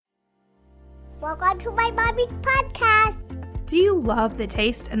Welcome to my mommy's podcast. Do you love the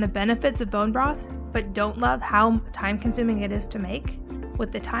taste and the benefits of bone broth, but don't love how time-consuming it is to make?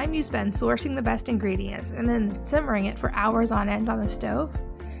 With the time you spend sourcing the best ingredients and then simmering it for hours on end on the stove?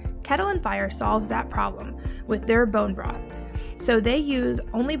 Kettle and Fire solves that problem with their bone broth. So they use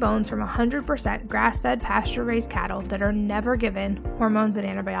only bones from 100% grass-fed pasture-raised cattle that are never given hormones and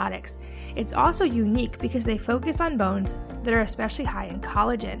antibiotics. It's also unique because they focus on bones that are especially high in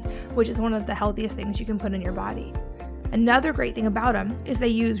collagen, which is one of the healthiest things you can put in your body. Another great thing about them is they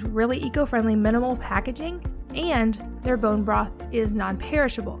use really eco-friendly minimal packaging, and their bone broth is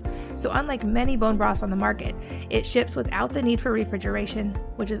non-perishable. So unlike many bone broths on the market, it ships without the need for refrigeration,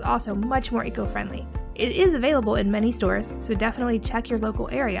 which is also much more eco-friendly. It is available in many stores, so definitely check your local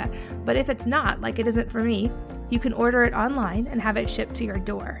area. But if it's not, like it isn't for me, you can order it online and have it shipped to your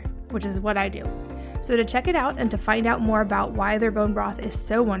door, which is what I do. So to check it out and to find out more about why their bone broth is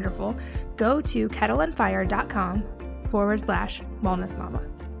so wonderful, go to kettleandfire.com/wellnessmama.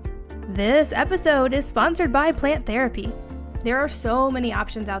 This episode is sponsored by Plant Therapy. There are so many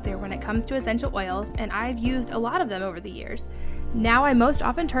options out there when it comes to essential oils, and I've used a lot of them over the years. Now I most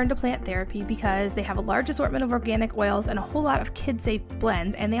often turn to Plant Therapy because they have a large assortment of organic oils and a whole lot of kid-safe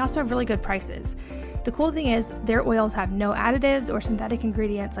blends, and they also have really good prices. The cool thing is their oils have no additives or synthetic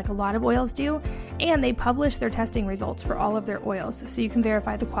ingredients like a lot of oils do, and they publish their testing results for all of their oils so you can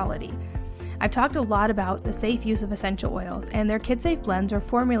verify the quality. I've talked a lot about the safe use of essential oils, and their kid-safe blends are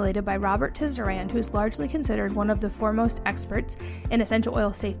formulated by Robert Tisserand, who's largely considered one of the foremost experts in essential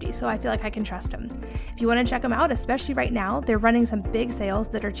oil safety, so I feel like I can trust him. If you want to check them out, especially right now, they're running some big sales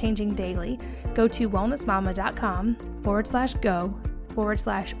that are changing daily. Go to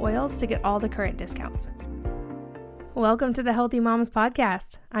wellnessmama.com/go/oils to get all the current discounts. Welcome to the Healthy Moms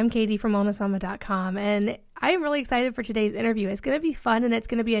Podcast. I'm Katie from wellnessmama.com, and I am really excited for today's interview. It's going to be fun, and it's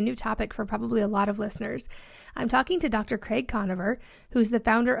going to be a new topic for probably a lot of listeners. I'm talking to Dr. Craig Koniver, who's the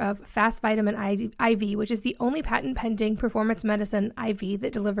founder of Fast Vitamin IV, which is the only patent-pending performance medicine IV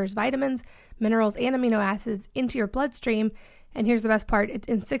that delivers vitamins, minerals, and amino acids into your bloodstream. And here's the best part, it's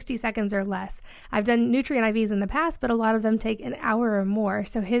in 60 seconds or less. I've done nutrient IVs in the past, but a lot of them take an hour or more,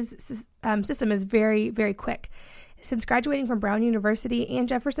 so his system is very, very quick. Since graduating from Brown University and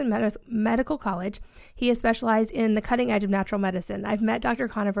Jefferson Medical College, he has specialized in the cutting edge of natural medicine. I've met Dr.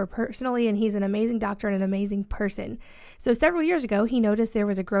 Koniver personally, and he's an amazing doctor and an amazing person. So several years ago, he noticed there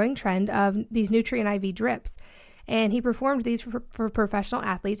was a growing trend of these nutrient IV drips, and he performed these for professional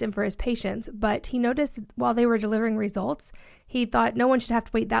athletes and for his patients. But he noticed while they were delivering results, he thought no one should have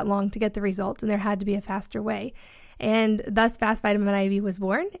to wait that long to get the results, and there had to be a faster way. And thus Fast Vitamin IV was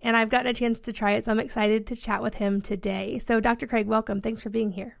born, and I've gotten a chance to try it, so I'm excited to chat with him today. So Dr. Craig, welcome. Thanks for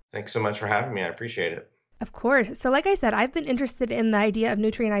being here. Thanks so much for having me. I appreciate it. Of course. So like I said, I've been interested in the idea of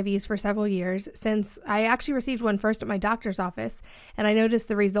nutrient IVs for several years, since I actually received one first at my doctor's office, and I noticed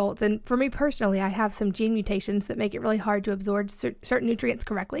the results. And for me personally, I have some gene mutations that make it really hard to absorb certain nutrients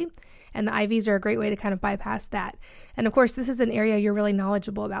correctly, and the IVs are a great way to kind of bypass that. And of course, this is an area you're really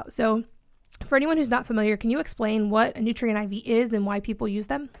knowledgeable about. So for anyone who's not familiar, can you explain what a nutrient IV is and why people use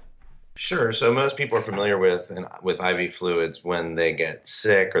them? Sure. So most people are familiar with IV fluids when they get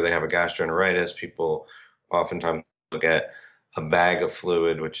sick or they have a gastroenteritis. People oftentimes get a bag of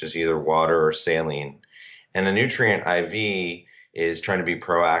fluid, which is either water or saline. And a nutrient IV is trying to be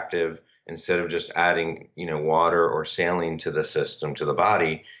proactive. Instead of just adding, water or saline to the system, to the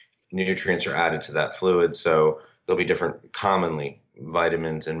body, nutrients are added to that fluid. So there'll be different, commonly,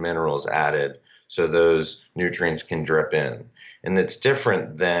 vitamins and minerals added, so those nutrients can drip in. And it's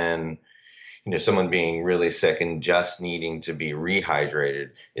different than, someone being really sick and just needing to be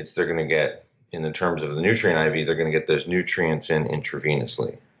rehydrated. They're going to get, in the terms of the nutrient IV, they're going to get those nutrients in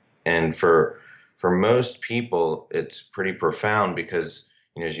intravenously. And for most people, it's pretty profound because,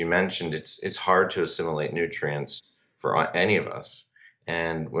 as you mentioned, it's hard to assimilate nutrients for any of us.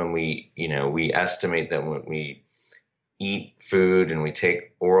 And when we estimate that when we eat food and we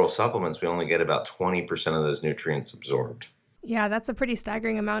take oral supplements, we only get about 20% of those nutrients absorbed. Yeah, that's a pretty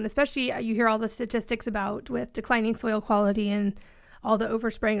staggering amount, especially you hear all the statistics about with declining soil quality and all the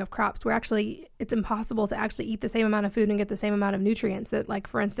overspraying of crops, where actually it's impossible to actually eat the same amount of food and get the same amount of nutrients that, like,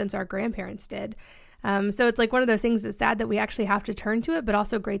 for instance, our grandparents did. So it's like one of those things that's sad that we actually have to turn to it, but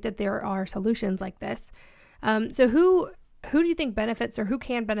also great that there are solutions like this. So who do you think benefits, or who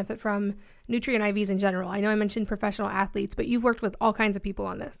can benefit from nutrient IVs in general? I know I mentioned professional athletes, but you've worked with all kinds of people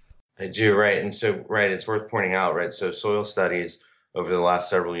on this. I do, right. And so, it's worth pointing out, right? So soil studies over the last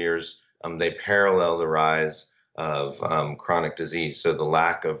several years, they parallel the rise of chronic disease. So the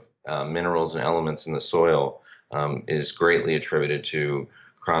lack of minerals and elements in the soil is greatly attributed to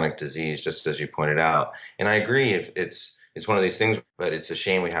chronic disease, just as you pointed out. And I agree, if it's one of these things, but it's a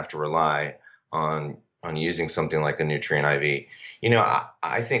shame we have to rely on using something like a nutrient IV.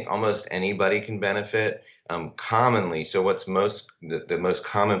 I think almost anybody can benefit commonly. So what's the most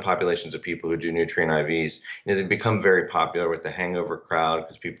common populations of people who do nutrient IVs, they become very popular with the hangover crowd,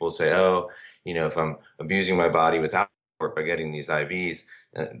 because people say, oh, if I'm abusing my body without by getting these IVs,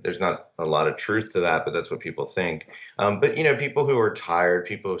 there's not a lot of truth to that, but that's what people think. But people who are tired,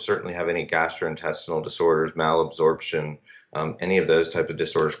 people who certainly have any gastrointestinal disorders, malabsorption, any of those type of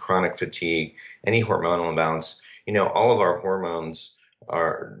disorders, chronic fatigue, any hormonal imbalance, all of our hormones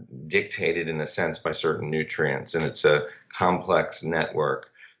are dictated in a sense by certain nutrients, and it's a complex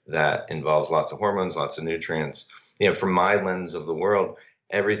network that involves lots of hormones, lots of nutrients. From my lens of the world,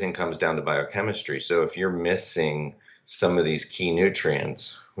 everything comes down to biochemistry. So if you're missing some of these key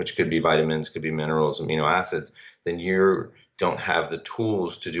nutrients, which could be vitamins, could be minerals, amino acids, then you don't have the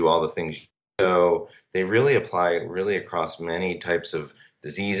tools to do all the things. So they really apply really across many types of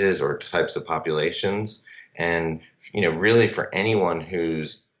diseases or types of populations. And, really for anyone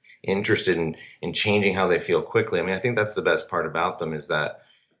who's interested in changing how they feel quickly. I mean, I think that's the best part about them, is that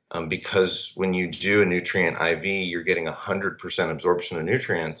because when you do a nutrient IV, you're getting 100% absorption of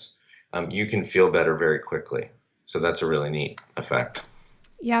nutrients. You can feel better very quickly. So that's a really neat effect.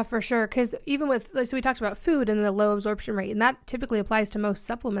 Yeah, for sure. Because even so we talked about food and the low absorption rate, and that typically applies to most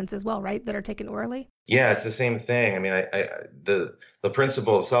supplements as well, right? That are taken orally. Yeah, it's the same thing. I mean, the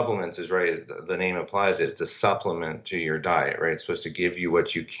principle of supplements is, right, the name implies it. It's a supplement to your diet, right? It's supposed to give you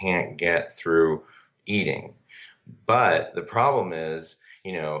what you can't get through eating. But the problem is,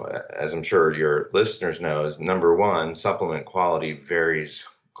 as I'm sure your listeners know, is number one, supplement quality varies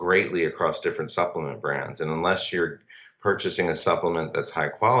greatly across different supplement brands. And unless you're purchasing a supplement that's high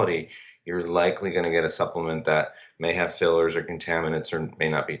quality, you're likely going to get a supplement that may have fillers or contaminants or may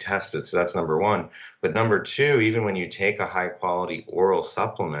not be tested. So that's number one. But number two, even when you take a high quality oral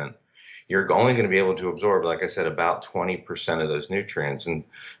supplement, you're only going to be able to absorb, like I said, about 20% of those nutrients. And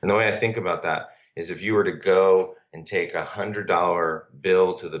the way I think about that is, if you were to go and take $100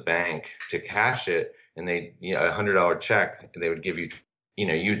 bill to the bank to cash it, and a $100 check, they would give you,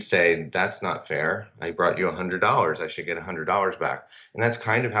 you'd say, that's not fair. I brought you $100. I should get $100 back. And that's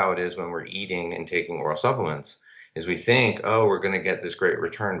kind of how it is when we're eating and taking oral supplements, is we think, oh, we're going to get this great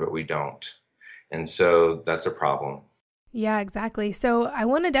return, but we don't. And so that's a problem. Yeah, exactly. So I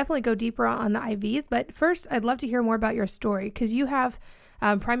want to definitely go deeper on the IVs, but first I'd love to hear more about your story, because you have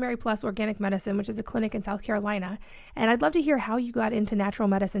Primary Plus Organic Medicine, which is a clinic in South Carolina. And I'd love to hear how you got into natural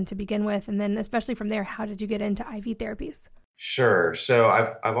medicine to begin with. And then especially from there, how did you get into IV therapies? Sure. So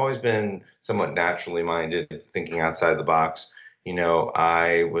I've always been somewhat naturally minded, thinking outside the box.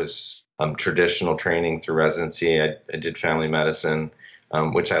 I was traditional training through residency. I did family medicine,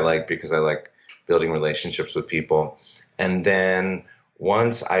 which I like because I like building relationships with people. And then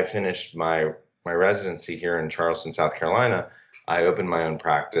once I finished my residency here in Charleston, South Carolina, I opened my own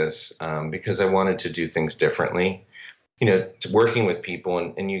practice because I wanted to do things differently. Working with people,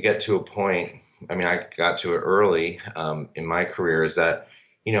 and you get to a point, I mean, I got to it early in my career, is that,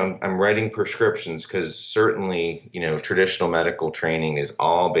 I'm writing prescriptions because certainly, traditional medical training is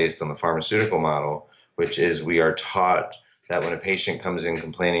all based on the pharmaceutical model, which is we are taught that when a patient comes in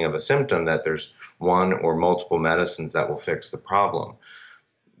complaining of a symptom, that there's one or multiple medicines that will fix the problem.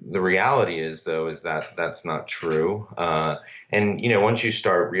 The reality is, though, is that that's not true. And once you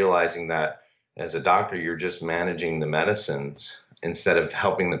start realizing that as a doctor, you're just managing the medicines instead of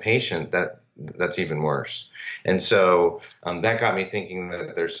helping the patient, that's even worse. And so that got me thinking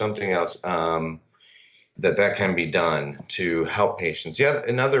that there's something else that can be done to help patients. Yeah,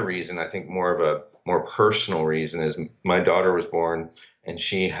 another reason, I think more of a more personal reason, is my daughter was born and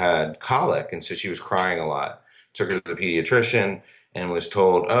she had colic, and so she was crying a lot. Took her to the pediatrician and was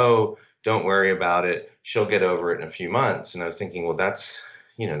told, oh, don't worry about it, she'll get over it in a few months. And I was thinking, well, that's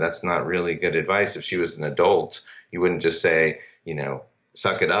not really good advice. If she was an adult, you wouldn't just say,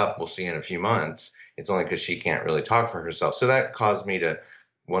 suck it up, we'll see you in a few months. It's only because she can't really talk for herself. So that caused me to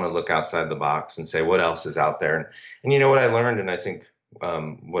want to look outside the box and say, what else is out there? And what I learned, and I think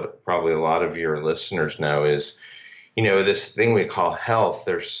what probably a lot of your listeners know, is, this thing we call health,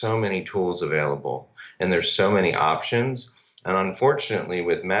 there's so many tools available and there's so many options. And unfortunately,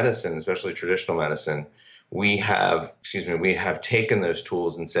 with medicine, especially traditional medicine, we have taken those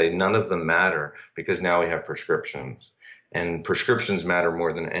tools and say none of them matter because now we have prescriptions. And prescriptions matter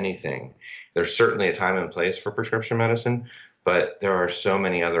more than anything. There's certainly a time and place for prescription medicine, but there are so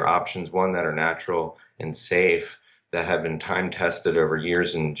many other options, one, that are natural and safe, that have been time tested over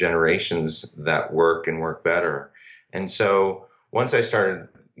years and generations, that work and work better. And so once I started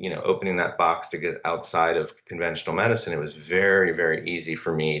opening that box to get outside of conventional medicine, it was very, very easy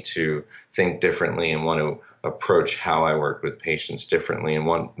for me to think differently and want to approach how I worked with patients differently and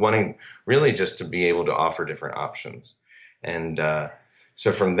wanting really just to be able to offer different options. And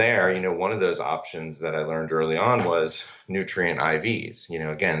so from there, one of those options that I learned early on was nutrient IVs.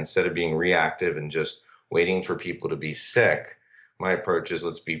 Again, instead of being reactive and just waiting for people to be sick, my approach is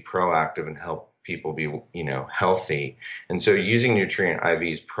let's be proactive and help people be, healthy. And so using nutrient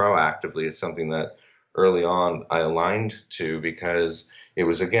IVs proactively is something that early on I aligned to because it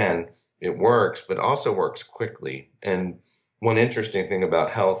was, again, it works, but also works quickly. And one interesting thing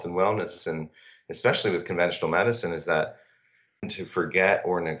about health and wellness, and especially with conventional medicine, is that to forget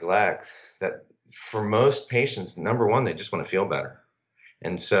or neglect that for most patients, number one, they just want to feel better.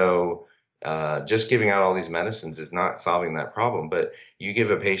 And so just giving out all these medicines is not solving that problem, but you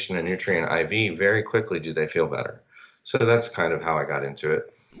give a patient a nutrient IV, very quickly do they feel better. So that's kind of how I got into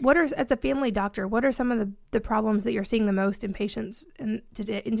it. As a family doctor, what are some of the problems that you're seeing the most in patients in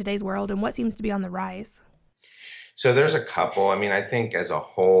today's world, and what seems to be on the rise? So there's a couple. I think as a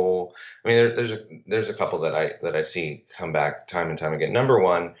whole, there's a couple that I see come back time and time again. Number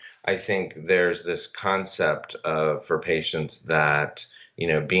one, I think there's this concept for patients that,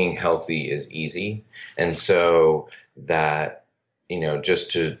 being healthy is easy. And so that,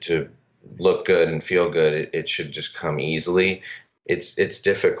 just to look good and feel good, it should just come easily. It's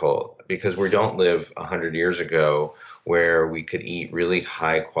difficult because we don't live 100 years ago where we could eat really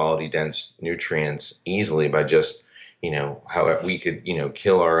high quality, dense nutrients easily by just, how we could,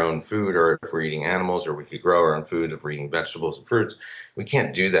 kill our own food, or if we're eating animals, or we could grow our own food if we're eating vegetables and fruits. We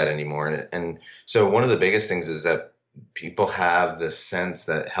can't do that anymore. And so one of the biggest things is that people have this sense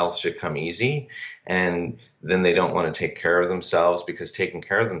that health should come easy, and then they don't want to take care of themselves because taking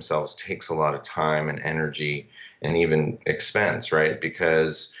care of themselves takes a lot of time and energy and even expense, right?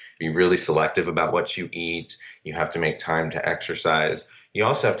 Because be really selective about what you eat. You have to make time to exercise. You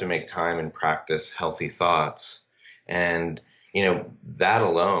also have to make time and practice healthy thoughts. And, that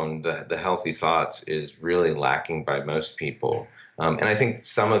alone, the healthy thoughts is really lacking by most people. And I think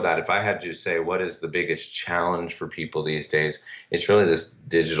some of that, if I had to say what is the biggest challenge for people these days, it's really this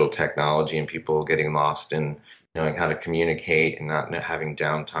digital technology and people getting lost in knowing how to communicate and not having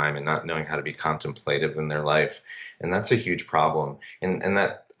downtime and not knowing how to be contemplative in their life. And that's a huge problem. And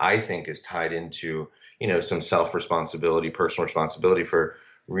that, I think, is tied into, some self-responsibility, personal responsibility for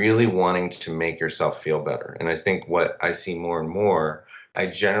really wanting to make yourself feel better. And I think what I see more and more, I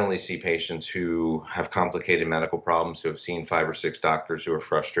generally see patients who have complicated medical problems, who have seen 5 or 6 doctors, who are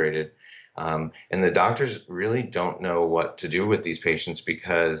frustrated. And the doctors really don't know what to do with these patients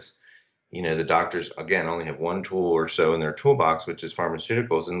because, the doctors, again, only have one tool or so in their toolbox, which is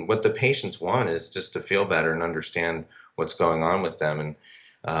pharmaceuticals. And what the patients want is just to feel better and understand what's going on with them. And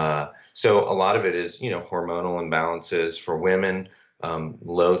so a lot of it is, hormonal imbalances for women.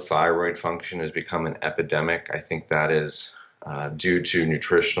 Low thyroid function has become an epidemic. I think that is due to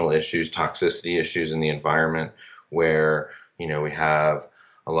nutritional issues, toxicity issues in the environment where, we have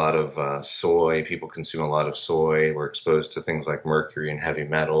a lot of soy. People consume a lot of soy. We're exposed to things like mercury and heavy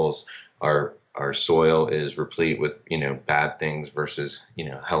metals. Our soil is replete with, bad things versus,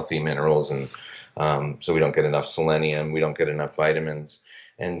 healthy minerals. And so we don't get enough selenium. We don't get enough vitamins.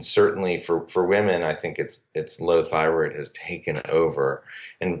 And certainly for women, I think it's low thyroid has taken over.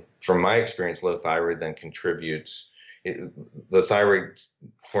 And from my experience, low thyroid then contributes. The thyroid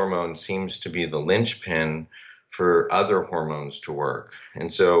hormone seems to be the linchpin for other hormones to work.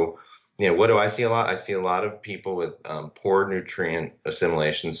 And so, what do I see a lot? I see a lot of people with poor nutrient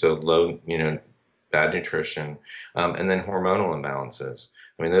assimilation, so low, bad nutrition, and then hormonal imbalances.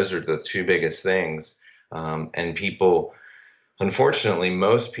 Those are the two biggest things. And people, unfortunately,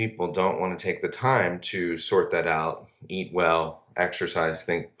 most people don't want to take the time to sort that out, eat well, exercise,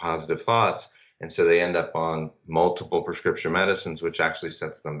 think positive thoughts. And so they end up on multiple prescription medicines, which actually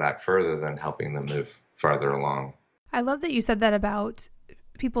sets them back further than helping them move farther along. I love that you said that about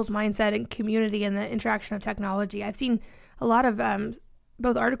people's mindset and community and the interaction of technology. I've seen a lot of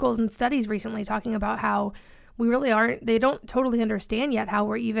both articles and studies recently talking about how they don't totally understand yet how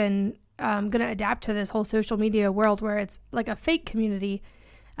we're even going to adapt to this whole social media world where it's like a fake community,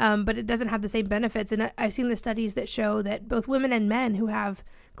 but it doesn't have the same benefits. And I've seen the studies that show that both women and men who have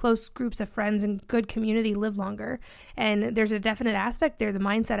close groups of friends and good community live longer. And there's a definite aspect there, the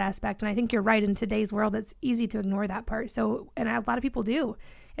mindset aspect. And I think you're right. In today's world, it's easy to ignore that part. So, and a lot of people do.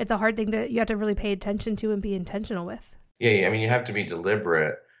 It's a hard thing you have to really pay attention to and be intentional with. Yeah. You have to be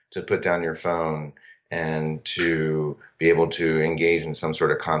deliberate to put down your phone and to be able to engage in some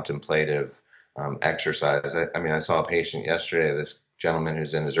sort of contemplative exercise. I saw a patient yesterday, this gentleman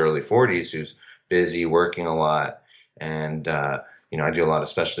who's in his early 40s who's busy, working a lot. And, I do a lot of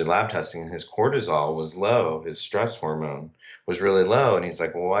specialty lab testing, and his cortisol was low. His stress hormone was really low. And he's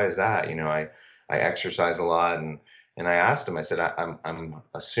like, well, why is that? I exercise a lot. And I asked him, I said, I'm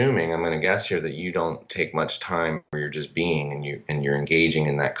assuming, I'm going to guess here that you don't take much time where you're just being and you're engaging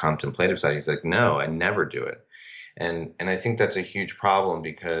in that contemplative side. He's like, no, I never do it. And I think that's a huge problem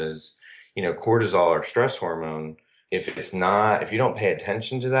because, cortisol or stress hormone, if you don't pay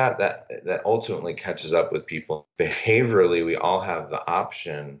attention to that ultimately catches up with people. Behaviorally, we all have the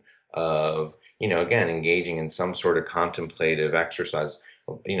option of, again, engaging in some sort of contemplative exercise.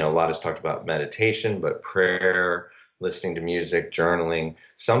 A lot is talked about meditation, but prayer, listening to music, journaling,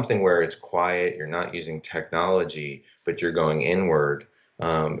 something where it's quiet, you're not using technology, but you're going inward,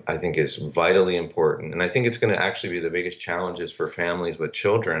 I think is vitally important. And I think it's going to actually be the biggest challenges for families with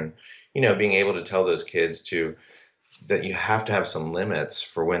children, being able to tell those kids that you have to have some limits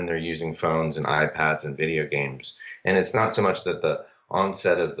for when they're using phones and iPads and video games. And it's not so much that the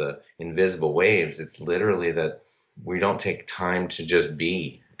onset of the invisible waves, it's literally that we don't take time to just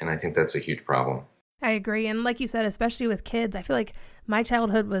be. And I think that's a huge problem. I agree. And like you said, especially with kids, I feel like my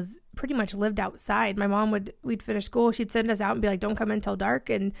childhood was pretty much lived outside. My mom we'd finish school, she'd send us out and be like, don't come until dark.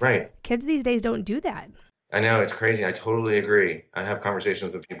 And right. Kids these days don't do that. I know, it's crazy. I totally agree. I have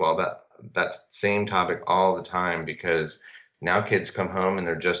conversations with people about that same topic all the time because now kids come home and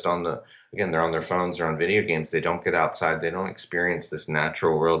they're just they're on their phones or on video games. They don't get outside. They don't experience this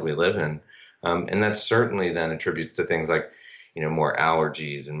natural world we live in. And that certainly then attributes to things like, more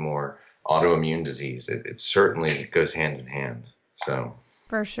allergies and more autoimmune disease. It certainly goes hand in hand. So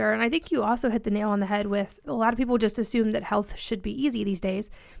for sure. And I think you also hit the nail on the head with a lot of people just assume that health should be easy these days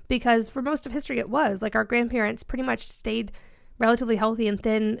because for most of history it was. Like our grandparents pretty much stayed relatively healthy and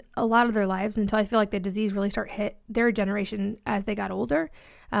thin a lot of their lives until I feel like the disease really hit their generation as they got older.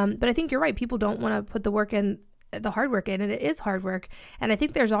 But I think you're right. People don't want to put the hard work in, and it is hard work. And I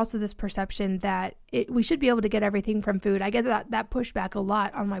think there's also this perception that we should be able to get everything from food. I get that pushback a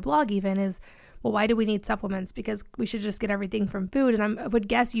lot on my blog even is, well, why do we need supplements? Because we should just get everything from food. And I would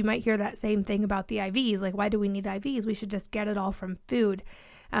guess you might hear that same thing about the IVs. Like, why do we need IVs? We should just get it all from food.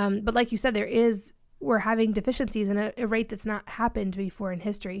 But like you said, we're having deficiencies in a rate that's not happened before in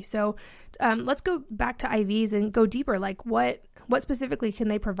history. So let's go back to IVs and go deeper. Like what specifically can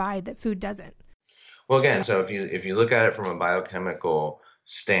they provide that food doesn't? Well, again, so if you look at it from a biochemical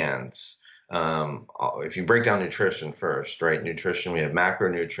stance, if you break down nutrition first, right? Nutrition, we have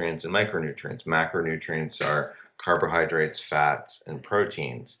macronutrients and micronutrients. Macronutrients are carbohydrates, fats, and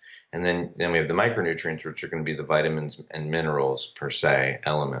proteins. And then we have the micronutrients, which are going to be the vitamins and minerals per se,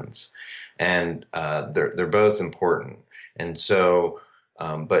 elements. And they're both important. And so,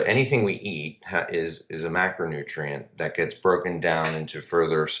 but anything we eat is a macronutrient that gets broken down into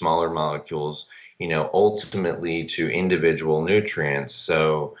further smaller molecules, ultimately to individual nutrients.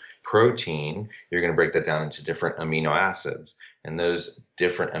 So protein, you're going to break that down into different amino acids. And those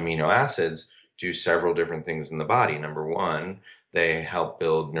different amino acids do several different things in the body. Number one, they help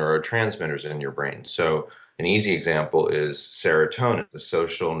build neurotransmitters in your brain. So an easy example is serotonin, the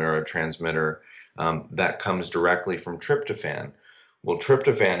social neurotransmitter that comes directly from tryptophan. Well,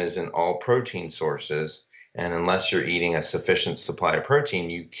 tryptophan is in all protein sources, and unless you're eating a sufficient supply of protein,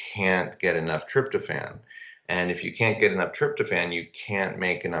 you can't get enough tryptophan. And if you can't get enough tryptophan, you can't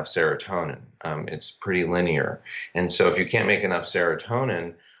make enough serotonin. It's pretty linear. And so if you can't make enough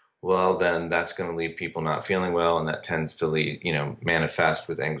serotonin, well, then that's going to leave people not feeling well, and that tends to manifest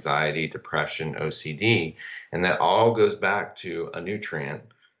with anxiety, depression, OCD. And that all goes back to a nutrient,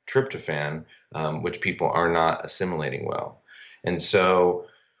 tryptophan, which people are not assimilating well. And so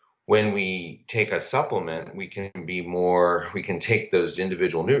when we take a supplement, we can take those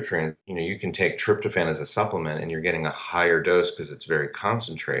individual nutrients. You can take tryptophan as a supplement and you're getting a higher dose because it's very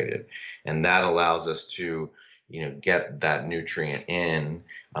concentrated. And that allows us to, get that nutrient in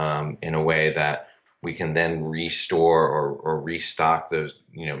a way that we can then restore or restock those,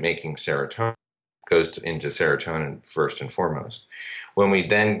 making serotonin goes into serotonin first and foremost. When we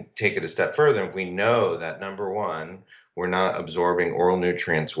then take it a step further, if we know that number one, we're not absorbing oral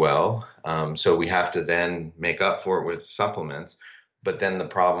nutrients well, so we have to then make up for it with supplements. But then the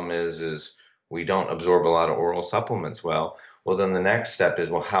problem is we don't absorb a lot of oral supplements well. Well, then the next step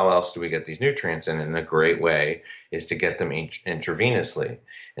is, well, how else do we get these nutrients in? And a great way is to get them intravenously.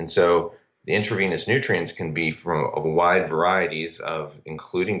 And so the intravenous nutrients can be from a wide varieties of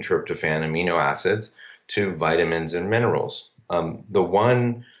including tryptophan, amino acids, to vitamins and minerals. The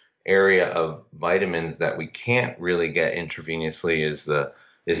one area of vitamins that we can't really get intravenously is the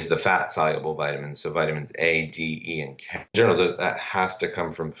is the fat-soluble vitamins, so vitamins A, D, E, and K. In general, that has to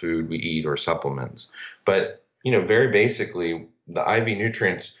come from food we eat or supplements. But, very basically, the IV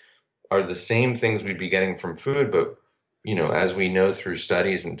nutrients are the same things we'd be getting from food, but, as we know through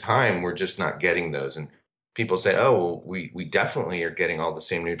studies and time, we're just not getting those. And people say, oh, well, we definitely are getting all the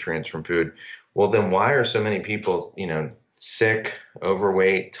same nutrients from food. Well, then why are so many people, sick,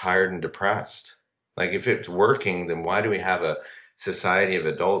 overweight, tired, and depressed? Like, if it's working, then why do we have a society of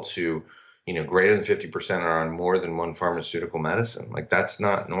adults who, greater than 50% are on more than one pharmaceutical medicine? Like, that's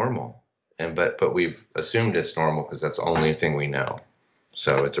not normal. But we've assumed it's normal because that's the only thing we know.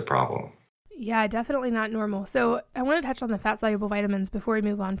 So it's a problem. Yeah, definitely not normal. So I want to touch on the fat-soluble vitamins before we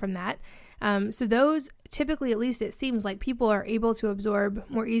move on from that. So those typically, at least it seems like, people are able to absorb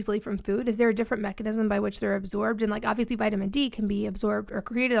more easily from food. Is there a different mechanism by which they're absorbed? And obviously vitamin D can be absorbed or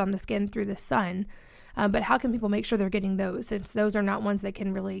created on the skin through the sun. But how can people make sure they're getting those, since those are not ones they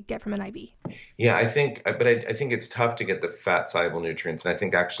can really get from an IV? Yeah, I think it's tough to get the fat-soluble nutrients. And I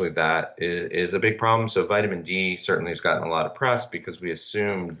think actually that is a big problem. So vitamin D certainly has gotten a lot of press because we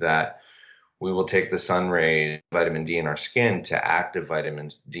assumed that we will take the sun rays, vitamin D in our skin, to active vitamin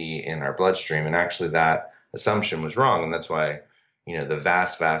D in our bloodstream. And actually that assumption was wrong. And that's why, the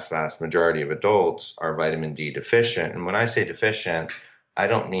vast, vast, vast majority of adults are vitamin D deficient. And when I say deficient, I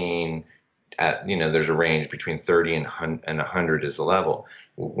don't mean there's a range between 30 and 100 is the level.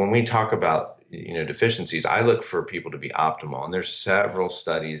 When we talk about, deficiencies, I look for people to be optimal. And there's several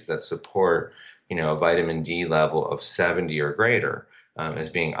studies that support, a vitamin D level of 70 or greater as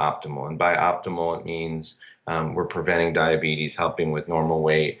being optimal. And by optimal, it means we're preventing diabetes, helping with normal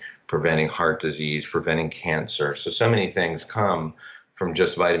weight, preventing heart disease, preventing cancer. So many things come from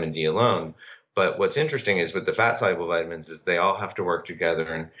just vitamin D alone. But what's interesting is with the fat-soluble vitamins is they all have to work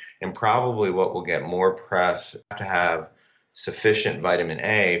together. And probably what will get more press to have sufficient vitamin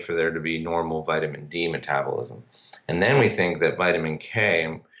A for there to be normal vitamin D metabolism. And then we think that vitamin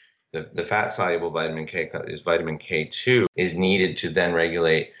K, the fat-soluble vitamin K is vitamin K2, is needed to then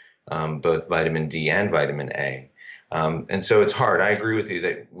regulate both vitamin D and vitamin A. And so it's hard. I agree with you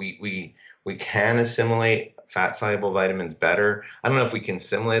that we can assimilate fat-soluble vitamins better. I don't know if we can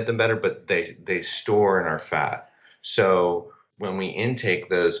assimilate them better, but they store in our fat. So when we intake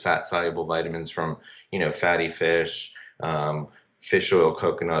those fat-soluble vitamins from, fatty fish, fish oil,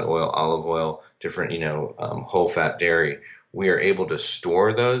 coconut oil, olive oil, different, whole fat dairy, we are able to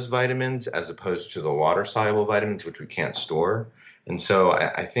store those vitamins as opposed to the water-soluble vitamins, which we can't store. And so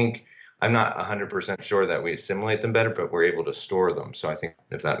I think I'm not 100% sure that we assimilate them better, but we're able to store them. So I think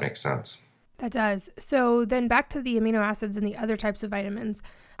if that makes sense. That does. So then back to the amino acids and the other types of vitamins.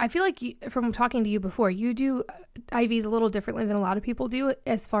 I feel like from talking to you before, you do IVs a little differently than a lot of people do.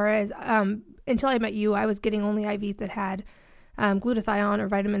 As far as until I met you, I was getting only IVs that had glutathione or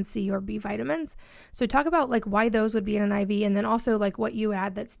vitamin C or B vitamins. So talk about why those would be in an IV, and then also what you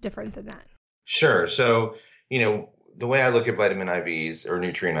add that's different than that. Sure. So, the way I look at vitamin IVs or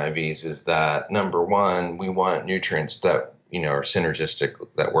nutrient IVs is that, number one, we want nutrients that are synergistic,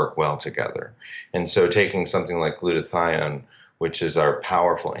 that work well together. And so taking something like glutathione, which is our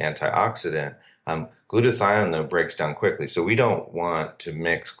powerful antioxidant, glutathione, though, breaks down quickly. So we don't want to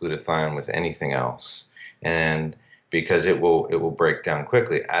mix glutathione with anything else, and because it will break down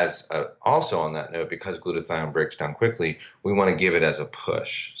quickly. Also on that note, because glutathione breaks down quickly, we want to give it as a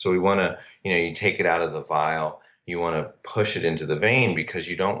push. So we want to, you take it out of the vial, you want to push it into the vein because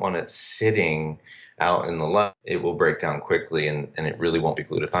you don't want it sitting out in the light. It will break down quickly and it really won't be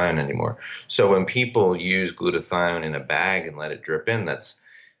glutathione anymore. So when people use glutathione in a bag and let it drip in, that's,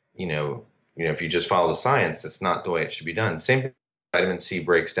 if you just follow the science, that's not the way it should be done. Same thing, vitamin C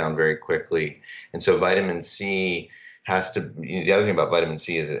breaks down very quickly. And so vitamin C the other thing about vitamin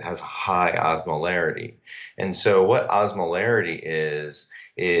C is it has high osmolarity. And so what osmolarity is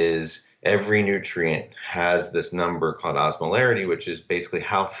every nutrient has this number called osmolarity, which is basically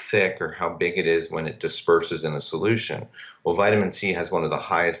how thick or how big it is when it disperses in a solution. Well, vitamin C has one of the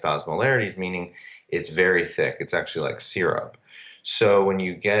highest osmolarities, meaning it's very thick. It's actually like syrup. So when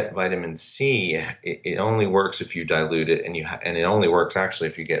you get vitamin C, it only works if you dilute it, and it only works actually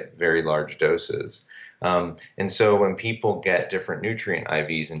if you get very large doses. And so when people get different nutrient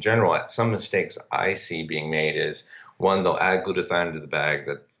IVs in general, some mistakes I see being made is, one, they'll add glutathione to the bag.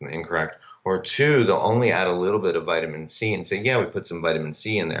 That's incorrect. Or two, they'll only add a little bit of vitamin C and say, yeah, we put some vitamin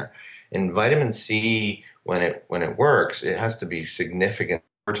C in there. And vitamin C, when it works, it has to be significant.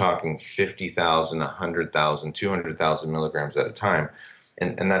 We're talking 50,000, 100,000, 200,000 milligrams at a time.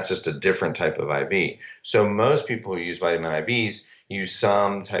 And that's just a different type of IV. So most people who use vitamin IVs use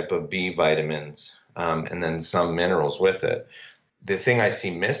some type of B vitamins and then some minerals with it. The thing I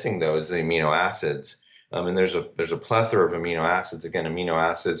see missing though is the amino acids. And there's a plethora of amino acids. Again, amino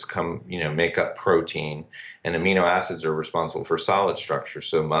acids make up protein, and amino acids are responsible for solid structure,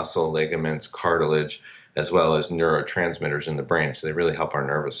 so muscle, ligaments, cartilage, as well as neurotransmitters in the brain. So they really help our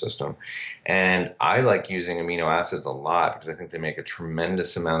nervous system. And I like using amino acids a lot because I think they make a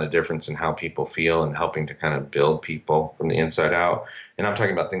tremendous amount of difference in how people feel and helping to kind of build people from the inside out. And I'm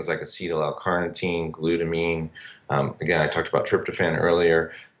talking about things like acetyl L-carnitine, glutamine. Again, I talked about tryptophan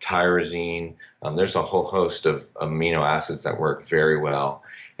earlier, tyrosine. There's a whole host of amino acids that work very well.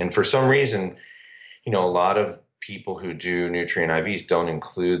 And for some reason, a lot of people who do nutrient IVs don't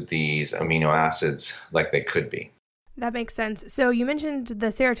include these amino acids like they could be. That makes sense. So you mentioned the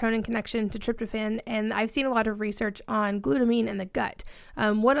serotonin connection to tryptophan, and I've seen a lot of research on glutamine in the gut.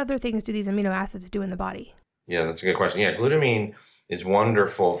 What other things do these amino acids do in the body? Yeah, that's a good question. Yeah, glutamine is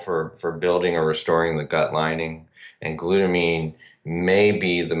wonderful for building or restoring the gut lining. And glutamine may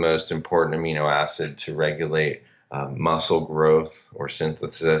be the most important amino acid to regulate muscle growth or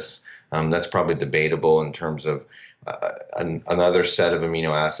synthesis. That's probably debatable in terms of another set of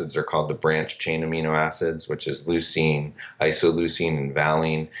amino acids are called the branched chain amino acids, which is leucine, isoleucine, and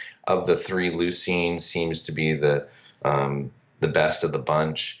valine. Of the three, leucine seems to be the best of the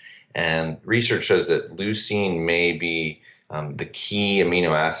bunch. And research shows that leucine may be the key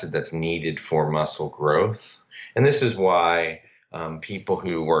amino acid that's needed for muscle growth. And this is why people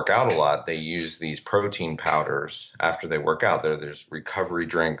who work out a lot, they use these protein powders after they work out. There's recovery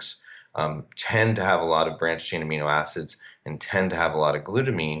drinks, tend to have a lot of branched chain amino acids and tend to have a lot of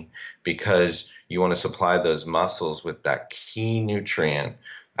glutamine because you want to supply those muscles with that key nutrient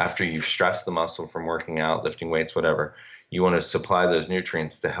after you've stressed the muscle from working out, lifting weights, whatever. You want to supply those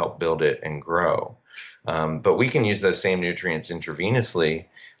nutrients to help build it and grow. But we can use those same nutrients intravenously,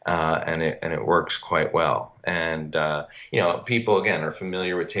 and it works quite well. And people again are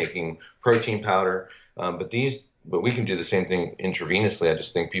familiar with taking protein powder, but we can do the same thing intravenously. I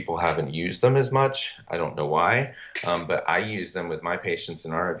just think people haven't used them as much. I don't know why, but I use them with my patients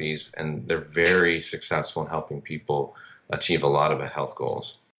in RVs, and they're very successful in helping people achieve a lot of health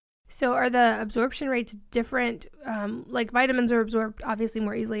goals. So are the absorption rates different? Like vitamins are absorbed obviously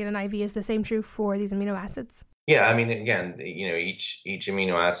more easily in an IV. Is the same true for these amino acids? Yeah, I mean, again, each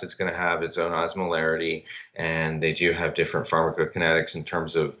amino acid is going to have its own osmolarity, and they do have different pharmacokinetics in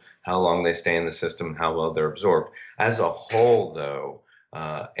terms of how long they stay in the system and how well they're absorbed. As a whole, though,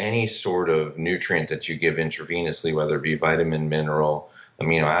 any sort of nutrient that you give intravenously, whether it be vitamin, mineral,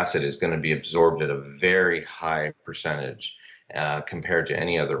 amino acid, is going to be absorbed at a very high percentage compared to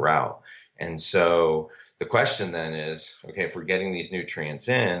any other route. And so the question then is, okay, if we're getting these nutrients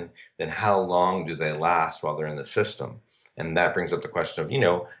in, then how long do they last while they're in the system? And that brings up the question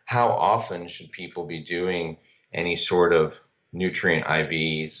of, how often should people be doing any sort of nutrient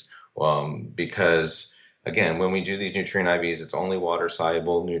IVs? Because, again, when we do these nutrient IVs, it's only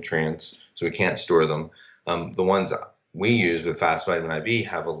water-soluble nutrients, so we can't store them. The ones we use with Fast Vitamin IV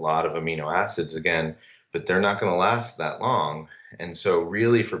have a lot of amino acids, again, but they're not going to last that long. And so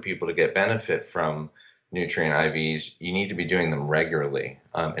really for people to get benefit from nutrient IVs, you need to be doing them regularly.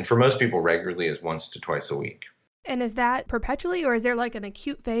 And for most people, regularly is once to twice a week. And is that perpetually, or is there like an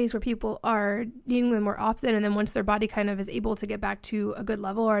acute phase where people are needing them more often, and then once their body kind of is able to get back to a good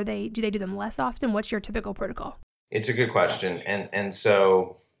level, do they do them less often? What's your typical protocol? It's a good question. And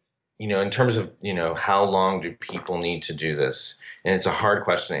so, in terms of, how long do people need to do this? And it's a hard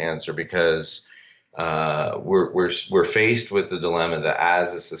question to answer because we're faced with the dilemma that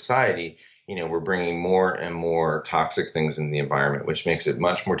as a society, we're bringing more and more toxic things in the environment, which makes it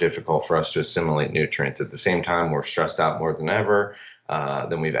much more difficult for us to assimilate nutrients. At the same time, we're stressed out more than ever,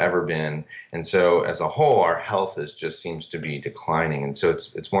 than we've ever been. And so as a whole, our health just seems to be declining. And so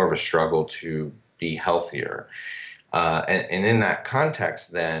it's more of a struggle to be healthier. And in that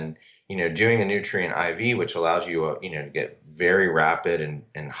context, then, doing a nutrient IV, which allows you, to get very rapid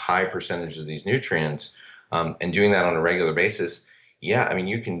and high percentages of these nutrients, and doing that on a regular basis, yeah, I mean,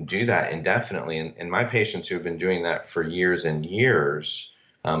 you can do that indefinitely. And my patients who have been doing that for years and years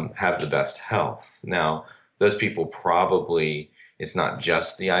have the best health. Now, those people probably, it's not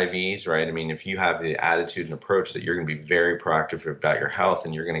just the IVs, right? I mean, if you have the attitude and approach that you're going to be very proactive about your health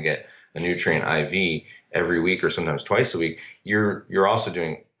and you're going to get a nutrient IV every week or sometimes twice a week, you're also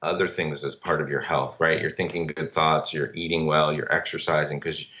doing other things as part of your health, right? You're thinking good thoughts, you're eating well, you're exercising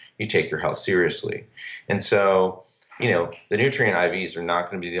because you take your health seriously. And so, the nutrient IVs are not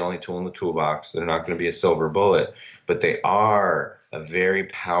going to be the only tool in the toolbox. They're not going to be a silver bullet, but they are a very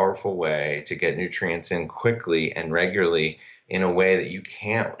powerful way to get nutrients in quickly and regularly in a way that you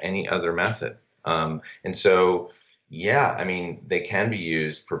can't any other method. And so, Yeah, I mean, they can be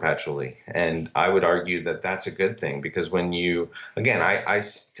used perpetually. And I would argue that that's a good thing because when you, again,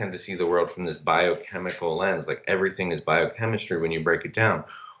 tend to see the world from this biochemical lens, like everything is biochemistry when you break it down.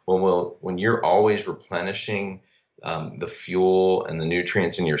 When you're always replenishing the fuel and the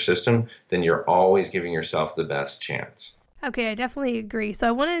nutrients in your system, then you're always giving yourself the best chance. Okay, I definitely agree. So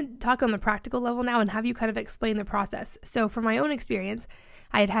I want to talk on the practical level now and have you kind of explain the process. So for my own experience,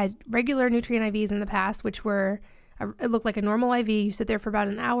 I had had regular nutrient IVs in the past, which were it looked like a normal IV. You sit there for about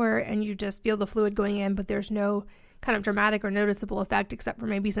an hour and you just feel the fluid going in, but there's no kind of dramatic or noticeable effect except for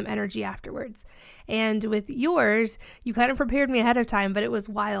maybe some energy afterwards. And with yours, you kind of prepared me ahead of time, but it was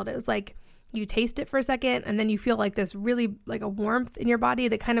wild. It was like you taste it for a second and then you feel like this really like a warmth in your body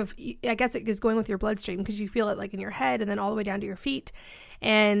that kind of, I guess it is going with your bloodstream because you feel it like in your head and then all the way down to your feet.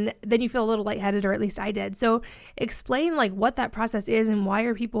 And then you feel a little lightheaded, or at least I did. So explain like what that process is and why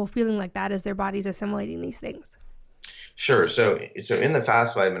are people feeling like that as their body's assimilating these things? Sure. So in the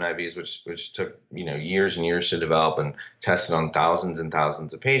fast vitamin IVs, which took years and years to develop and tested on thousands and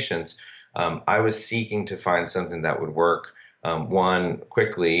thousands of patients, I was seeking to find something that would work, one,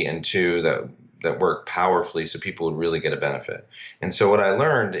 quickly, and two, that worked powerfully, so people would really get a benefit. And so what I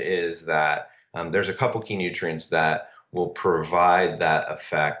learned is that there's a couple key nutrients that will provide that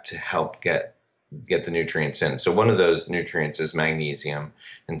effect to help get the nutrients in. So one of those nutrients is magnesium,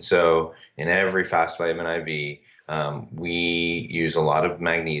 and so in every fast vitamin IV. We use a lot of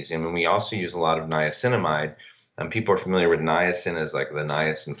magnesium, and we also use a lot of niacinamide. People are familiar with niacin as like the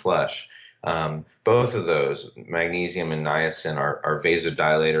niacin flush. Both of those, magnesium and niacin, are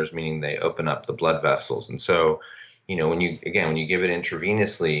vasodilators, meaning they open up the blood vessels. And so, when you give it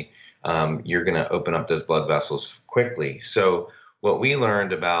intravenously, you're going to open up those blood vessels quickly. So what we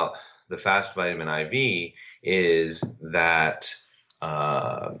learned about the fast vitamin IV is that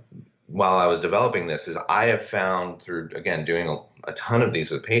while I was developing this, is I have found through, again, doing a ton of these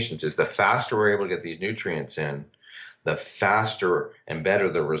with patients, is the faster we're able to get these nutrients in, the faster and better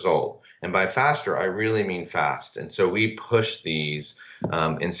the result. And by faster, I really mean fast. And so we push these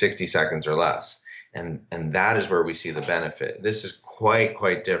in 60 seconds or less. And that is where we see the benefit. This is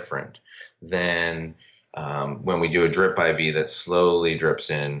quite different than when we do a drip IV that slowly drips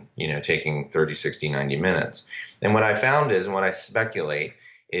in, taking 30, 60, 90 minutes. And what I found is, and what I speculate,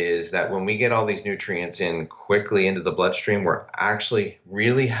 is that when we get all these nutrients in quickly into the bloodstream, we're actually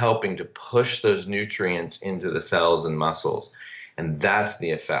really helping to push those nutrients into the cells and muscles. And that's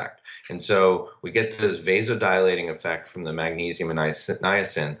the effect. And so we get this vasodilating effect from the magnesium and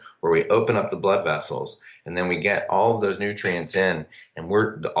niacin, where we open up the blood vessels, and then we get all of those nutrients in, and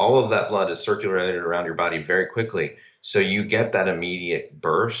all of that blood is circulated around your body very quickly. So you get that immediate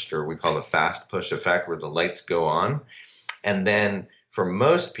burst, or we call the fast push effect, where the lights go on. And then for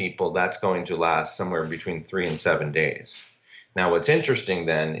most people, that's going to last somewhere between 3 and 7 days. Now, what's interesting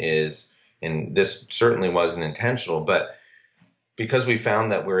then is, and this certainly wasn't intentional, but because we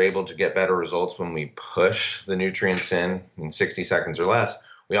found that we're able to get better results when we push the nutrients in 60 seconds or less,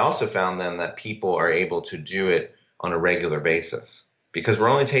 we also found then that people are able to do it on a regular basis. Because we're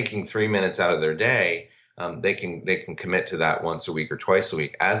only taking 3 minutes out of their day, they can commit to that once a week or twice a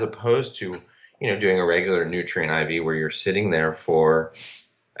week, as opposed to doing a regular nutrient IV where you're sitting there for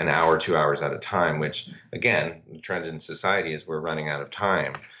an hour, 2 hours at a time, which, again, the trend in society is we're running out of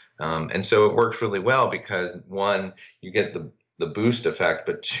time. And so it works really well because, one, you get the boost effect,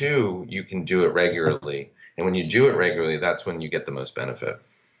 but two, you can do it regularly. And when you do it regularly, that's when you get the most benefit.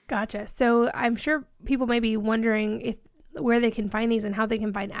 Gotcha. So I'm sure people may be wondering where they can find these and how they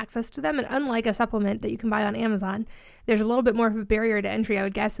can find access to them. And unlike a supplement that you can buy on Amazon, there's a little bit more of a barrier to entry, I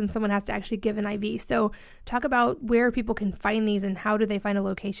would guess, than someone has to actually give an IV. So talk about where people can find these and how do they find a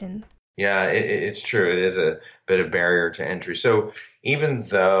location? Yeah, it's true. It is a bit of barrier to entry. So even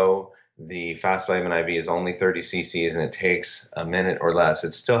though the fast vitamin IV is only 30 cc's and it takes a minute or less,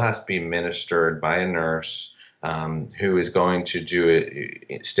 it still has to be administered by a nurse who is going to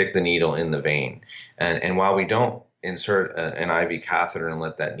stick the needle in the vein. And while we don't insert an IV catheter and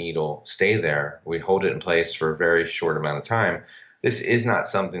let that needle stay there, we hold it in place for a very short amount of time. This is not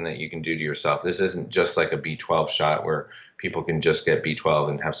something that you can do to yourself. This isn't just like a B12 shot where people can just get B12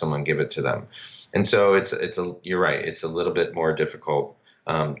 and have someone give it to them. And so you're right, it's a little bit more difficult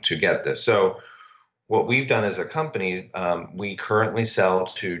to get this. So what we've done as a company, we currently sell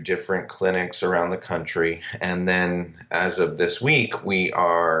to different clinics around the country. And then as of this week, we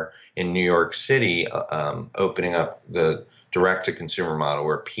are in New York City opening up the direct-to-consumer model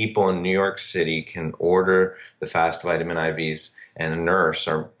where people in New York City can order the fast vitamin IVs, and a nurse,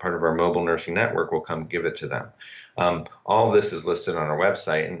 or part of our mobile nursing network, will come give it to them. All of this is listed on our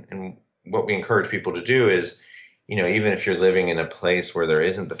website. And what we encourage people to do is, even if you're living in a place where there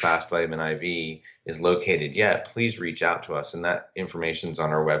isn't the fast vitamin IV is located yet, please reach out to us. And that information's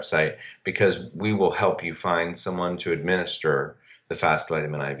on our website, because we will help you find someone to administer the fast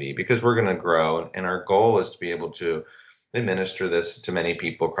vitamin IV, because we're going to grow. And our goal is to be able to administer this to many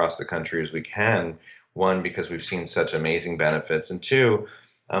people across the country as we can. One, because we've seen such amazing benefits. And two,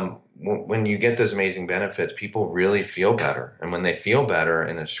 when you get those amazing benefits, people really feel better. And when they feel better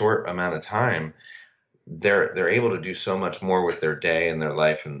in a short amount of time, they're able to do so much more with their day and their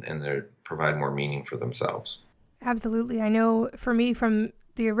life, and they provide more meaning for themselves. Absolutely. I know for me, from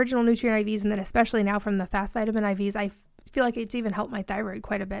the original nutrient IVs, and then especially now from the fast vitamin IVs, I feel like it's even helped my thyroid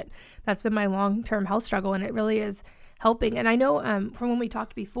quite a bit. That's been my long-term health struggle, and it really is helping. And I know from when we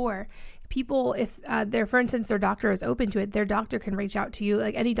talked before, people, if for instance, their doctor is open to it, their doctor can reach out to you.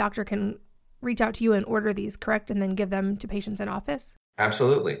 Like any doctor can reach out to you and order these, correct? And then give them to patients in office?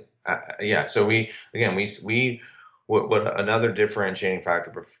 Absolutely. Yeah. So what another differentiating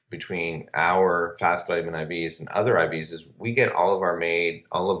factor between our fast vitamin IVs and other IVs is we get all of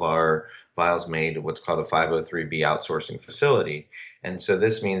our vials made at what's called a 503B outsourcing facility. And so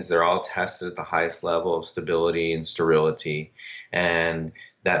this means they're all tested at the highest level of stability and sterility. And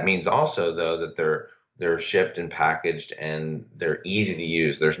that means also, though, that they're shipped and packaged and they're easy to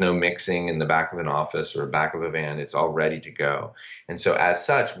use. There's no mixing in the back of an office or back of a van. It's all ready to go. And so as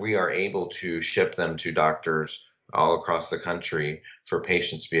such, we are able to ship them to doctors all across the country for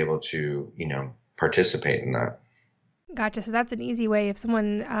patients to be able to, participate in that. Gotcha. So that's an easy way. If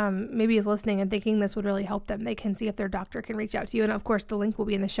someone maybe is listening and thinking this would really help them, they can see if their doctor can reach out to you. And of course, the link will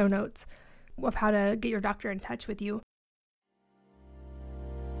be in the show notes of how to get your doctor in touch with you.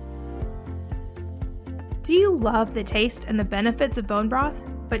 Do you love the taste and the benefits of bone broth,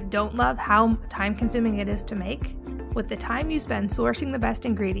 but don't love how time-consuming it is to make? With the time you spend sourcing the best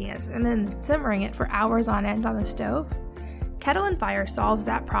ingredients and then simmering it for hours on end on the stove, Kettle & Fire solves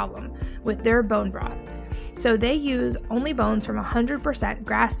that problem with their bone broth. So they use only bones from 100%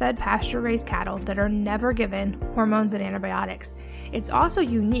 grass-fed pasture-raised cattle that are never given hormones and antibiotics. It's also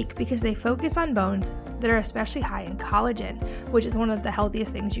unique because they focus on bones that are especially high in collagen, which is one of the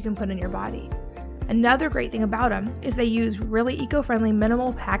healthiest things you can put in your body. Another great thing about them is they use really eco-friendly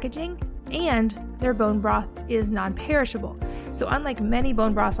minimal packaging, and their bone broth is non-perishable. So unlike many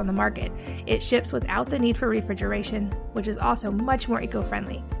bone broths on the market, it ships without the need for refrigeration, which is also much more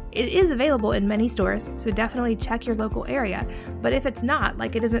eco-friendly. It is available in many stores, so definitely check your local area. But if it's not,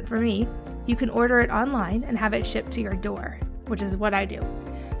 like it isn't for me, you can order it online and have it shipped to your door, which is what I do.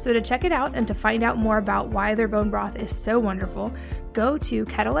 So to check it out and to find out more about why their bone broth is so wonderful, go to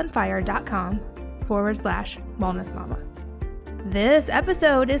kettleandfire.com/wellness mama. This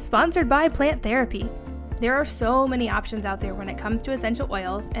episode is sponsored by Plant Therapy. There are so many options out there when it comes to essential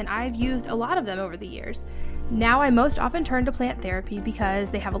oils, and I've used a lot of them over the years. Now I most often turn to Plant Therapy because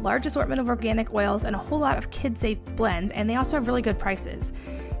they have a large assortment of organic oils and a whole lot of kid-safe blends, and they also have really good prices.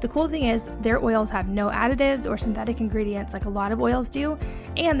 The cool thing is their oils have no additives or synthetic ingredients like a lot of oils do,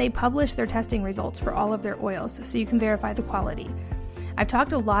 and they publish their testing results for all of their oils so you can verify the quality. I've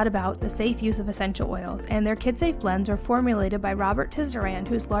talked a lot about the safe use of essential oils, and their kid-safe blends are formulated by Robert Tisserand,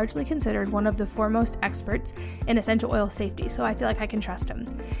 who's largely considered one of the foremost experts in essential oil safety, so I feel like I can trust him.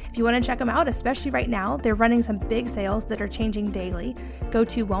 If you want to check them out, especially right now, they're running some big sales that are changing daily. Go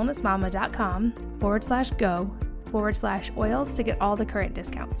to wellnessmama.com/go/oils to get all the current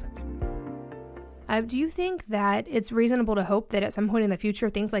discounts. Do you think that it's reasonable to hope that at some point in the future,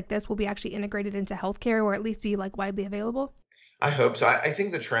 things like this will be actually integrated into healthcare, or at least be widely available? I hope so. I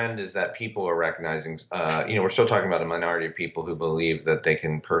think the trend is that people are recognizing, we're still talking about a minority of people who believe that they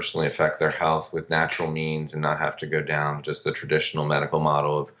can personally affect their health with natural means and not have to go down just the traditional medical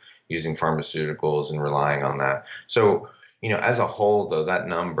model of using pharmaceuticals and relying on that. So, as a whole, though, that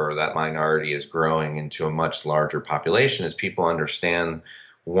minority is growing into a much larger population as people understand,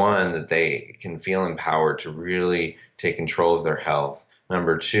 one, that they can feel empowered to really take control of their health.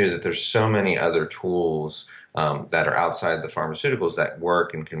 Number two, that there's so many other tools that are outside the pharmaceuticals that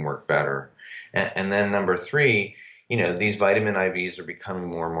work and can work better. And then number three, these vitamin IVs are becoming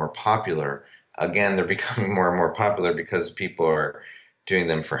more and more popular. Again, they're becoming more and more popular because people are doing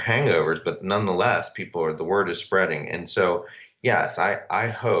them for hangovers, but nonetheless, the word is spreading. And so, yes, I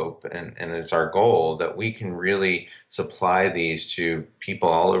hope, and it's our goal, that we can really supply these to people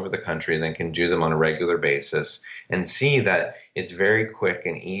all over the country and then can do them on a regular basis and see that it's very quick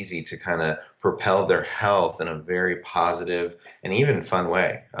and easy to kind of propel their health in a very positive and even fun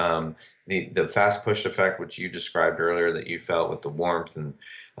way. The fast push effect, which you described earlier, that you felt with the warmth and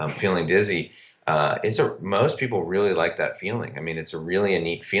feeling dizzy, most people really like that feeling. I mean, it's a really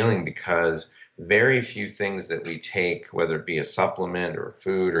unique feeling because very few things that we take, whether it be a supplement or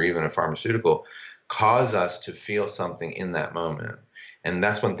food or even a pharmaceutical, cause us to feel something in that moment. And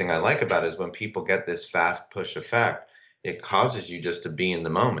that's one thing I like about it is when people get this fast push effect, it causes you just to be in the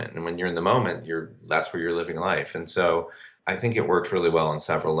moment. And when you're in the moment, that's where you're living life. And so I think it works really well on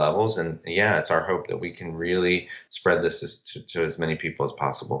several levels. And yeah, it's our hope that we can really spread this to as many people as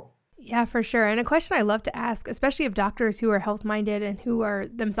possible. Yeah, for sure. And a question I love to ask, especially of doctors who are health-minded and who are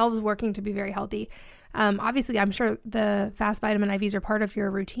themselves working to be very healthy. Obviously, I'm sure the fast vitamin IVs are part of your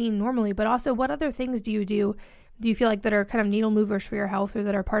routine normally, but also what other things do you feel like that are kind of needle movers for your health or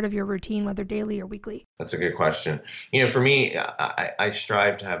that are part of your routine, whether daily or weekly? That's a good question. For me, I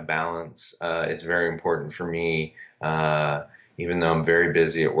strive to have balance. It's very important for me, even though I'm very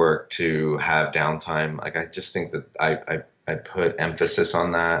busy at work, to have downtime. Like, I just think that I put emphasis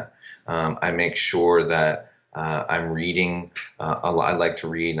on that. I make sure that I'm reading a lot. I like to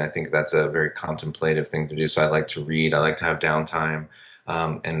read, and I think that's a very contemplative thing to do. So I like to read. I like to have downtime.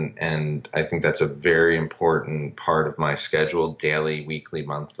 And I think that's a very important part of my schedule, daily, weekly,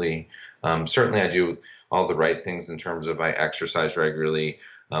 monthly. Certainly I do all the right things in terms of I exercise regularly.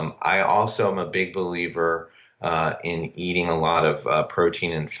 I also am a big believer in eating a lot of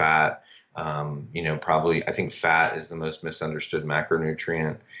protein and fat. Probably I think fat is the most misunderstood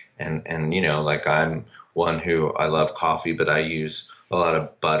macronutrient. And like I'm one who I love coffee, but I use a lot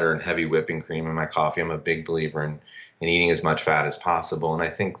of butter and heavy whipping cream in my coffee. I'm a big believer in eating as much fat as possible. And I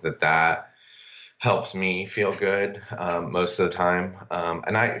think that helps me feel good most of the time.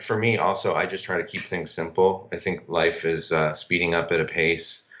 For me also, I just try to keep things simple. I think life is speeding up at a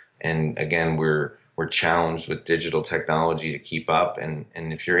pace. And again, we're challenged with digital technology to keep up. And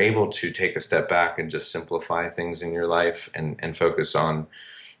if you're able to take a step back and just simplify things in your life and focus on,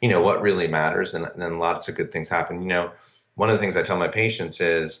 what really matters, then lots of good things happen. One of the things I tell my patients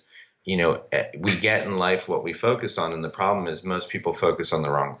is, we get in life what we focus on. And the problem is most people focus on the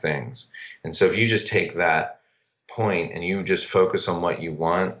wrong things. And so if you just take that point and you just focus on what you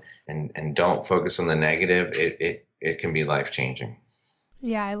want and don't focus on the negative, it can be life changing.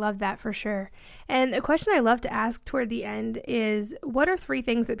 Yeah, I love that for sure. And a question I love to ask toward the end is, what are 3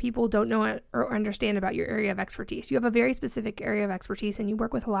 things that people don't know or understand about your area of expertise? You have a very specific area of expertise and you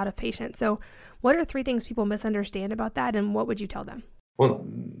work with a lot of patients. So what are 3 things people misunderstand about that, and what would you tell them? Well,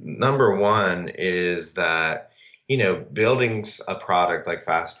 number one is that, building a product like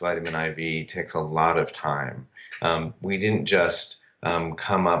Fast Vitamin IV takes a lot of time. We didn't just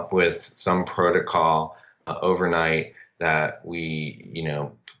come up with some protocol overnight that we,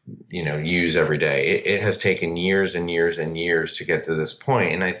 use every day. It has taken years and years and years to get to this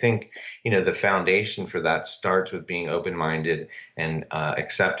point. And I think, the foundation for that starts with being open-minded and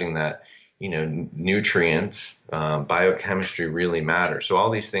accepting that, nutrients, biochemistry really matter. So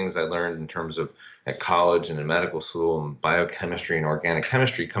all these things I learned in terms of at college and in medical school, and biochemistry and organic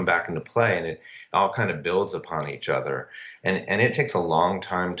chemistry come back into play, and it all kind of builds upon each other. And it takes a long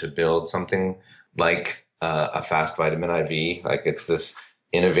time to build something like a fast vitamin IV. Like, it's this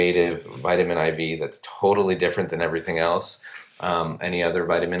innovative vitamin IV that's totally different than everything else, any other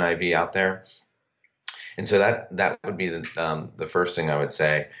vitamin IV out there. And so that would be the first thing I would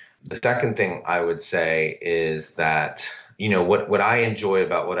say. The second thing I would say is that, what I enjoy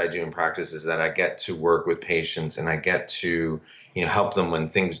about what I do in practice is that I get to work with patients and I get to, help them when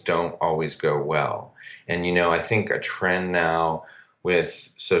things don't always go well. And, I think a trend now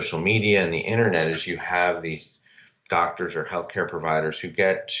with social media and the internet is you have these doctors or healthcare providers who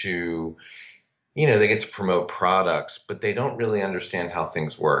get to, they get to promote products, but they don't really understand how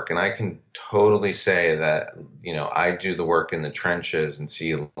things work. And I can totally say that, I do the work in the trenches and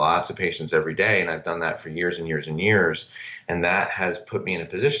see lots of patients every day. And I've done that for years and years and years. And that has put me in a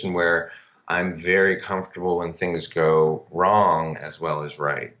position where I'm very comfortable when things go wrong as well as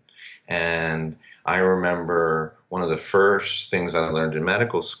right. And I remember one of the first things I learned in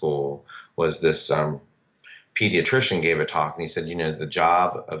medical school was this pediatrician gave a talk, and he said, the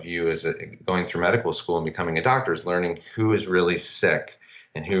job of you as going through medical school and becoming a doctor is learning who is really sick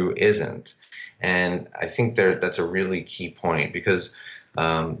and who isn't. And I think that's a really key point, because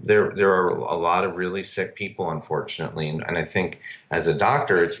there are a lot of really sick people, unfortunately. And I think as a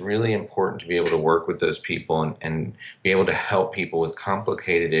doctor, it's really important to be able to work with those people and be able to help people with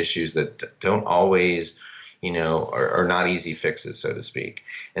complicated issues that don't always, are not easy fixes, so to speak.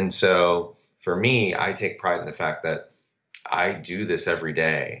 And so for me, I take pride in the fact that I do this every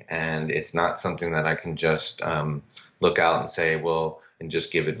day, and it's not something that I can just look out and say, well, and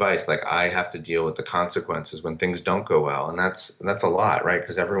just give advice. Like, I have to deal with the consequences when things don't go well. And that's a lot, right?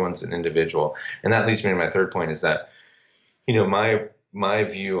 Because everyone's an individual. And that leads me to my third point is that, my my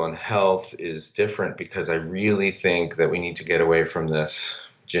view on health is different because I really think that we need to get away from this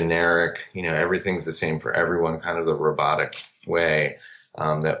generic, everything's the same for everyone, kind of the robotic way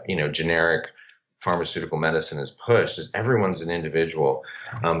that, generic pharmaceutical medicine is pushed. Is everyone's an individual.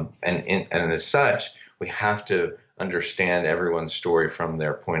 And as such, we have to understand everyone's story from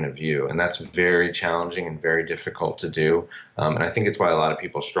their point of view. And that's very challenging and very difficult to do. And I think it's why a lot of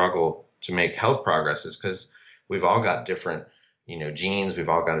people struggle to make health progress, is because we've all got different, genes, we've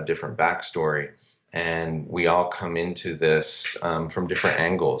all got a different backstory, and we all come into this from different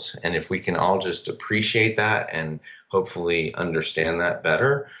angles. And if we can all just appreciate that and hopefully understand that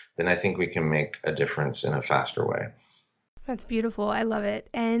better, then I think we can make a difference in a faster way. That's beautiful. I love it.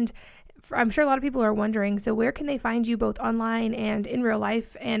 And I'm sure a lot of people are wondering, so where can they find you both online and in real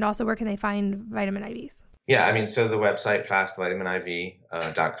life? And also, where can they find vitamin IVs? Yeah, so the website,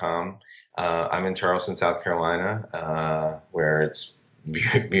 fastvitamininv.com. I'm in Charleston, South Carolina, where it's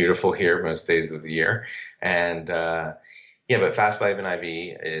beautiful here most days of the year. And but Fast Vitamin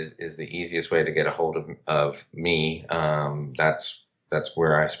IV is the easiest way to get a hold of me. That's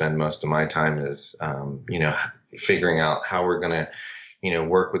where I spend most of my time, is figuring out how we're going to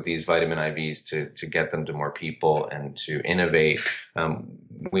work with these vitamin IVs to get them to more people and to innovate.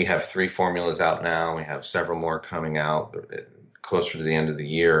 We have 3 formulas out now. We have several more coming out closer to the end of the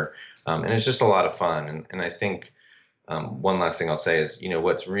year. And it's just a lot of fun. And I think one last thing I'll say is,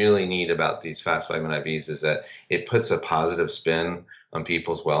 what's really neat about these fast vitamin IVs is that it puts a positive spin on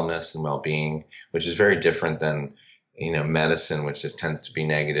people's wellness and well-being, which is very different than, medicine, which just tends to be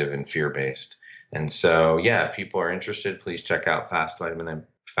negative and fear-based. And so, if people are interested, please check out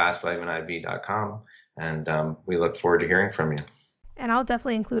fastvitamininv.com. And we look forward to hearing from you. And I'll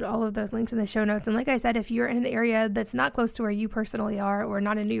definitely include all of those links in the show notes. And like I said, if you're in an area that's not close to where you personally are, or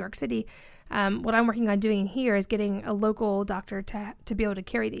not in New York City, what I'm working on doing here is getting a local doctor to be able to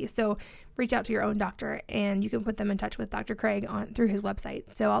carry these. So reach out to your own doctor, and you can put them in touch with Dr. Craig through his website.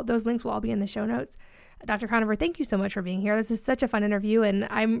 So those links will all be in the show notes. Dr. Koniver, thank you so much for being here. This is such a fun interview, and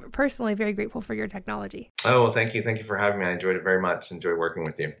I'm personally very grateful for your technology. Oh, well, thank you. Thank you for having me. I enjoyed it very much. Enjoyed working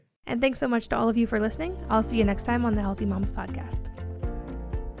with you. And thanks so much to all of you for listening. I'll see you next time on the Healthy Moms Podcast.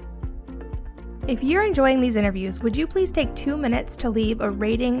 If you're enjoying these interviews, would you please take 2 minutes to leave a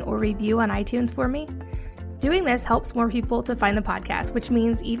rating or review on iTunes for me? Doing this helps more people to find the podcast, which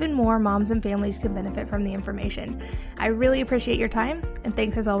means even more moms and families can benefit from the information. I really appreciate your time, and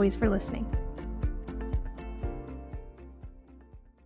thanks as always for listening.